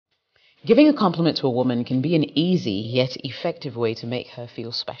Giving a compliment to a woman can be an easy yet effective way to make her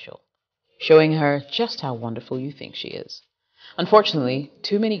feel special, showing her just how wonderful you think she is. Unfortunately,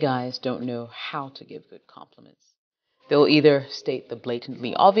 too many guys don't know how to give good compliments. They'll either state the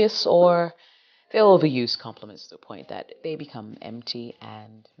blatantly obvious or they'll overuse compliments to the point that they become empty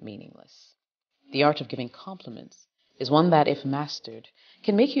and meaningless. The art of giving compliments is one that, if mastered,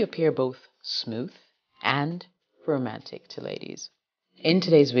 can make you appear both smooth and romantic to ladies. In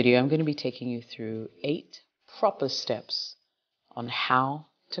today's video, I'm going to be taking you through 8 proper steps on how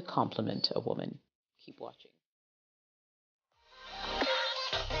to compliment a woman. Keep watching.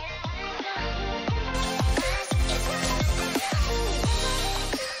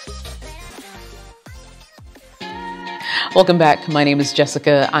 Welcome back. My name is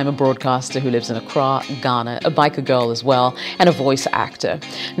Jessica. I'm a broadcaster who lives in Accra, Ghana, a biker girl as well, and a voice actor.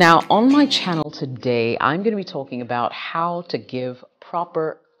 Now, on my channel today, I'm going to be talking about how to give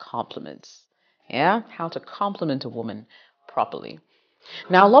proper compliments. Yeah, how to compliment a woman properly.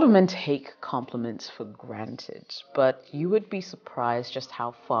 Now, a lot of men take compliments for granted, but you would be surprised just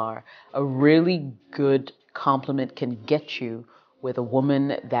how far a really good compliment can get you with a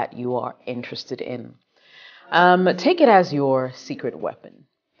woman that you are interested in. Take it as your secret weapon.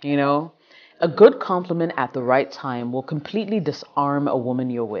 You know, a good compliment at the right time will completely disarm a woman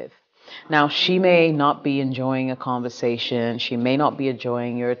you're with. Now, she may not be enjoying a conversation, she may not be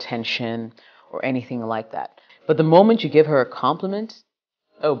enjoying your attention or anything like that. But the moment you give her a compliment,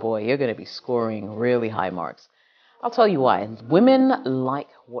 oh boy, you're going to be scoring really high marks. I'll tell you why. Women like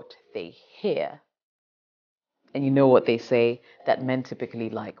what they hear. And you know what they say, that men typically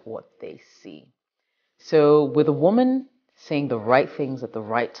like what they see. So with a woman, saying the right things at the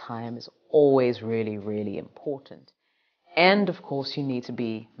right time is always really, really important. And of course, you need to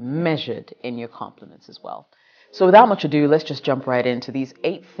be measured in your compliments as well. So without much ado, let's just jump right into these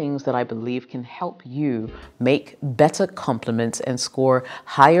 8 things that I believe can help you make better compliments and score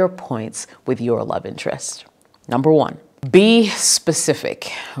higher points with your love interest. Number 1. Be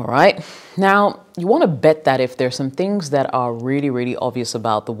specific, all right? Now, you want to bet that if there's some things that are really, really obvious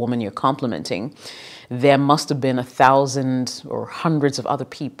about the woman you're complimenting, there must have been 1,000 or hundreds of other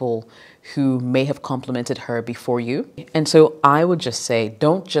people who may have complimented her before you. And so I would just say,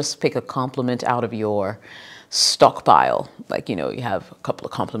 don't just pick a compliment out of your stockpile. Like, you know, you have a couple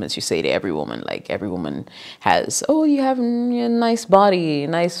of compliments you say to every woman, like every woman has, oh, you have a nice body,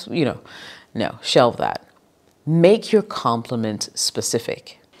 nice, you know. No, shelve that. Make your compliment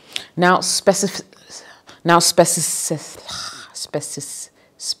specific. Now,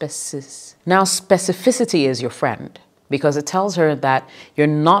 specificity is your friend, because it tells her that you're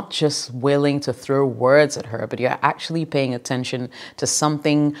not just willing to throw words at her, but you're actually paying attention to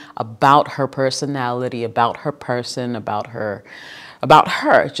something about her personality, about her person, about her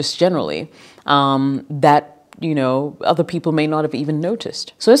just generally, that, you know, other people may not have even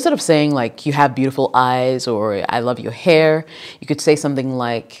noticed. So instead of saying like, you have beautiful eyes, or I love your hair, you could say something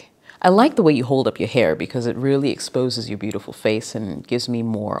like, I like the way you hold up your hair because it really exposes your beautiful face and gives me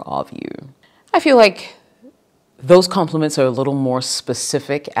more of you. I feel like those compliments are a little more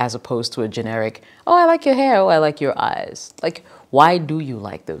specific as opposed to a generic, oh, I like your hair, oh, I like your eyes. Like, why do you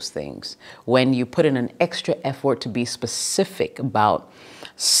like those things? When you put in an extra effort to be specific about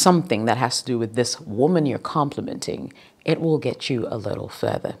something that has to do with this woman you're complimenting, it will get you a little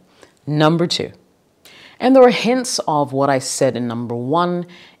further. Number 2, and there are hints of what I said in number 1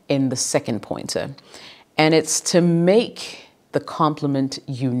 in the second pointer, and it's to make the compliment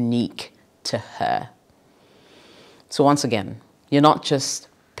unique to her. So once again, you're not just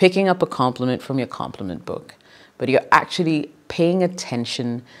picking up a compliment from your compliment book, but you're actually paying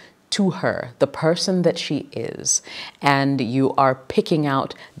attention to her, the person that she is, and you are picking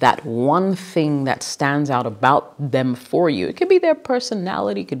out that one thing that stands out about them for you. It could be their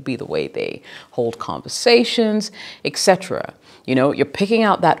personality, it could be the way they hold conversations, etc. You know, you're picking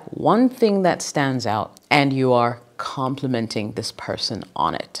out that one thing that stands out and you are complimenting this person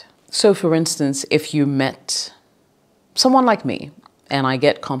on it. So for instance, if you met someone like me, and I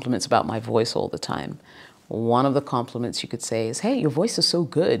get compliments about my voice all the time, one of the compliments you could say is, hey, your voice is so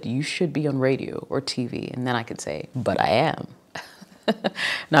good, you should be on radio or TV. And then I could say, but I am.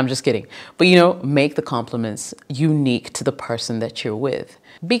 No, I'm just kidding. But, you know, make the compliments unique to the person that you're with.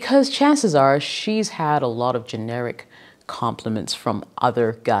 Because chances are she's had a lot of generic compliments from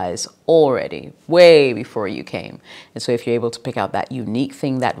other guys already, way before you came. And so if you're able to pick out that unique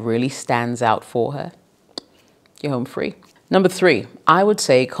thing that really stands out for her, you're home free. Number 3, I would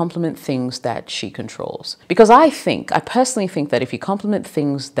say compliment things that she controls. Because I personally think that if you compliment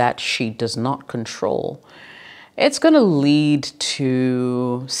things that she does not control, it's going to lead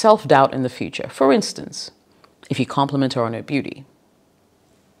to self-doubt in the future. For instance, if you compliment her on her beauty,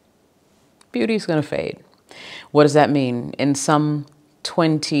 beauty is going to fade. What does that mean? In some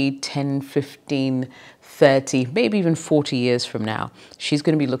 20, 10, 15, 30, maybe even 40 years from now, she's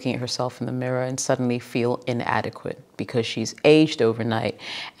going to be looking at herself in the mirror and suddenly feel inadequate because she's aged overnight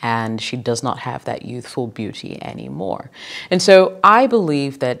and she does not have that youthful beauty anymore. And so I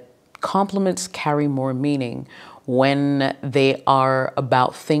believe that compliments carry more meaning when they are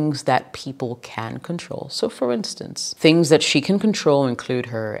about things that people can control. So for instance, things that she can control include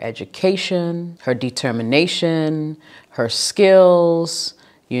her education, her determination, her skills,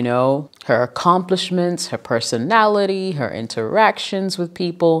 you know, her accomplishments, her personality, her interactions with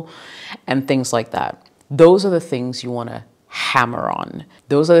people, and things like that. Those are the things you want to hammer on.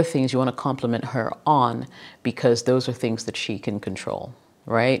 Those are the things you want to compliment her on because those are things that she can control,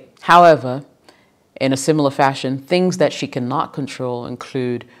 right? However, in a similar fashion, things that she cannot control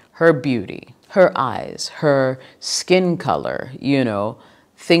include her beauty, her eyes, her skin color, you know,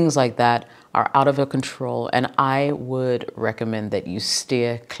 things like that are out of her control, and I would recommend that you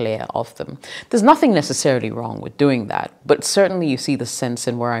steer clear of them. There's nothing necessarily wrong with doing that, but certainly you see the sense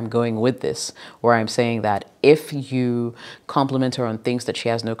in where I'm going with this, where I'm saying that if you compliment her on things that she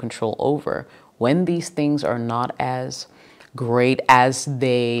has no control over, when these things are not as great as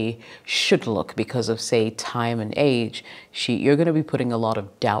they should look because of, say, time and age, you're going to be putting a lot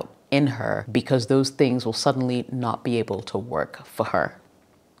of doubt in her because those things will suddenly not be able to work for her.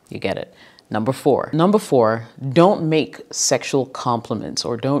 You get it? Number four, don't make sexual compliments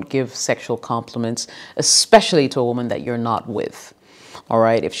or don't give sexual compliments, especially to a woman that you're not with. All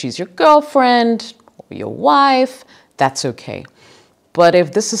right. If she's your girlfriend or your wife, that's okay. But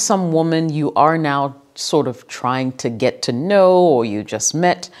if this is some woman you are now sort of trying to get to know or you just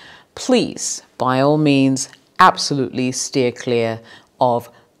met, please, by all means, absolutely steer clear of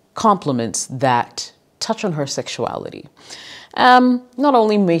compliments that touch on her sexuality. Not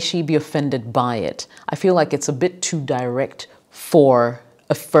only may she be offended by it, I feel like it's a bit too direct for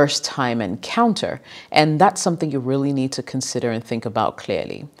a first-time encounter, and that's something you really need to consider and think about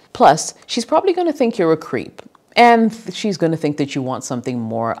clearly. Plus, she's probably going to think you're a creep, and she's going to think that you want something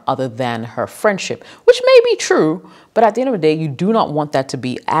more other than her friendship, which may be true, but at the end of the day, you do not want that to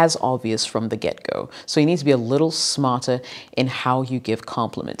be as obvious from the get-go. So you need to be a little smarter in how you give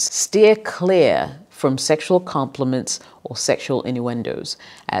compliments. Steer clear from sexual compliments or sexual innuendos,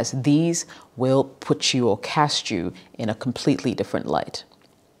 as these will put you or cast you in a completely different light.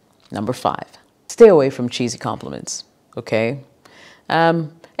 Number 5, stay away from cheesy compliments, okay?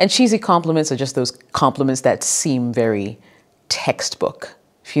 And cheesy compliments are just those compliments that seem very textbook,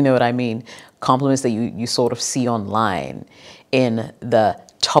 if you know what I mean. Compliments that you sort of see online in the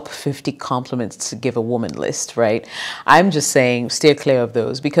top 50 compliments to give a woman list, right? I'm just saying steer clear of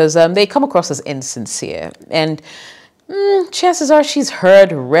those because they come across as insincere. And chances are she's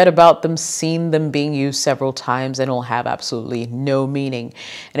read about them, seen them being used several times, and it'll have absolutely no meaning.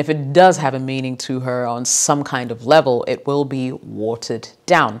 And if it does have a meaning to her on some kind of level, it will be watered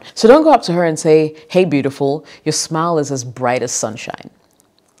down. So don't go up to her and say, "Hey, beautiful, your smile is as bright as sunshine."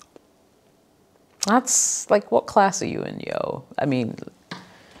 That's like, what class are you in, yo? I mean,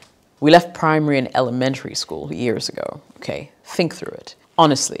 we left primary and elementary school years ago, okay? Think through it.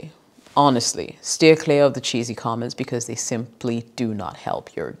 Honestly, steer clear of the cheesy comments because they simply do not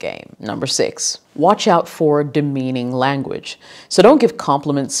help your game. Number 6, watch out for demeaning language. So don't give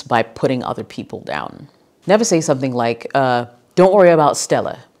compliments by putting other people down. Never say something like, "Don't worry about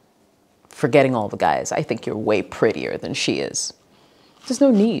Stella. Forgetting all the guys. I think you're way prettier than she is." There's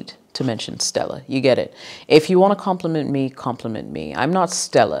no need to mention Stella. You get it. If you want to compliment me, compliment me. I'm not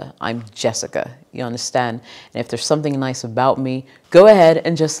Stella. I'm Jessica. You understand? And if there's something nice about me, go ahead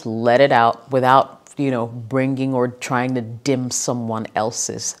and just let it out without, bringing or trying to dim someone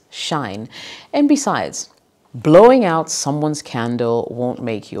else's shine. And besides, blowing out someone's candle won't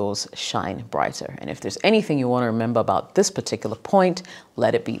make yours shine brighter. And if there's anything you want to remember about this particular point,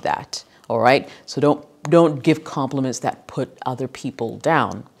 let it be that. All right? So don't give compliments that put other people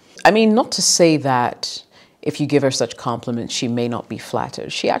down. I mean, not to say that if you give her such compliments, she may not be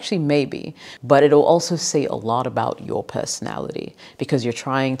flattered. She actually may be, but it'll also say a lot about your personality because you're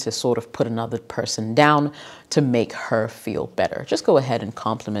trying to sort of put another person down to make her feel better. Just go ahead and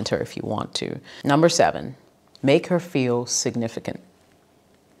compliment her if you want to. Number 7, make her feel significant.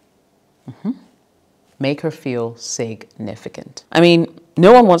 Make her feel significant. I mean,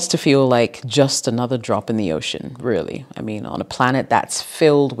 no one wants to feel like just another drop in the ocean, really. I mean, on a planet that's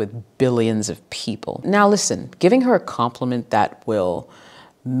filled with billions of people. Now listen, giving her a compliment that will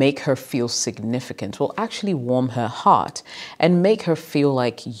make her feel significant will actually warm her heart and make her feel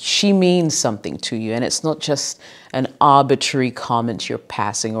like she means something to you. And it's not just an arbitrary comment you're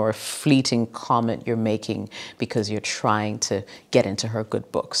passing or a fleeting comment you're making because you're trying to get into her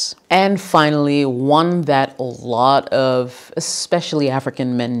good books. And finally, one that a lot of, especially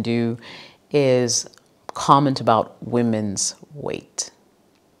African men do, is comment about women's weight.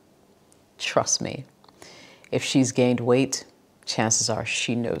 Trust me, if she's gained weight, chances are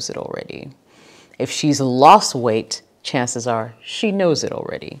she knows it already. If she's lost weight, chances are she knows it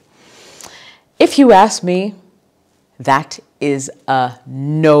already. If you ask me, that is a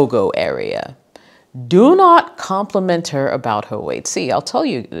no-go area. Do not compliment her about her weight. See, I'll tell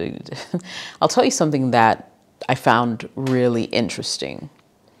you something that I found really interesting.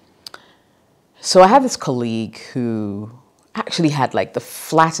 So I have this colleague who actually had like the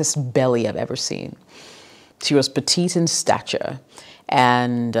flattest belly I've ever seen. She was petite in stature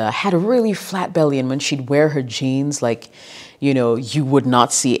and had a really flat belly. And when she'd wear her jeans, like, you know, you would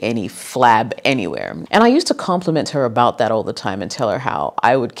not see any flab anywhere. And I used to compliment her about that all the time and tell her how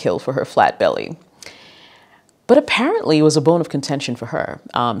I would kill for her flat belly. But apparently it was a bone of contention for her.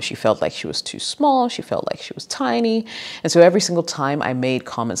 She felt like she was too small. She felt like she was tiny. And so every single time I made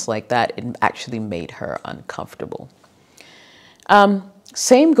comments like that, it actually made her uncomfortable.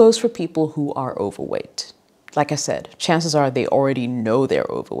 Same goes for people who are overweight. Like I said, chances are they already know they're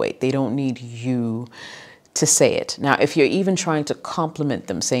overweight. They don't need you to say it. Now, if you're even trying to compliment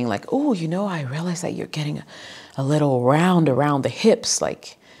them, saying like, oh, you know, I realize that you're getting a little round around the hips.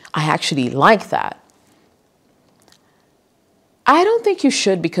 Like, I actually like that. I don't think you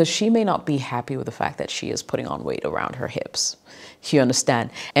should, because she may not be happy with the fact that she is putting on weight around her hips. You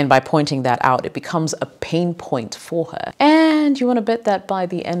understand? And by pointing that out, it becomes a pain point for her. And you want to bet that by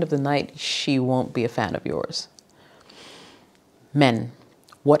the end of the night, she won't be a fan of yours. Men,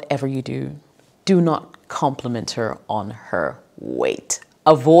 whatever you do, do not compliment her on her weight.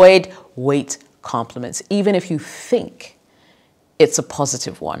 Avoid weight compliments, even if you think it's a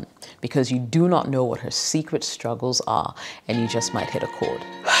positive one, because you do not know what her secret struggles are, and you just might hit a chord.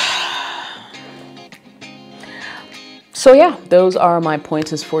 So yeah, those are my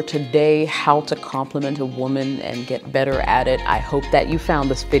pointers for today, how to compliment a woman and get better at it. I hope that you found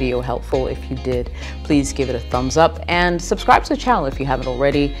this video helpful. If you did, please give it a thumbs up and subscribe to the channel if you haven't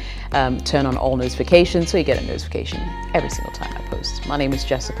already. Turn on all notifications so you get a notification every single time I post. My name is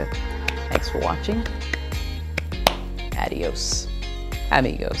Jessica. Thanks for watching. Adios,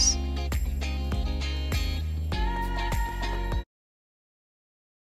 amigos.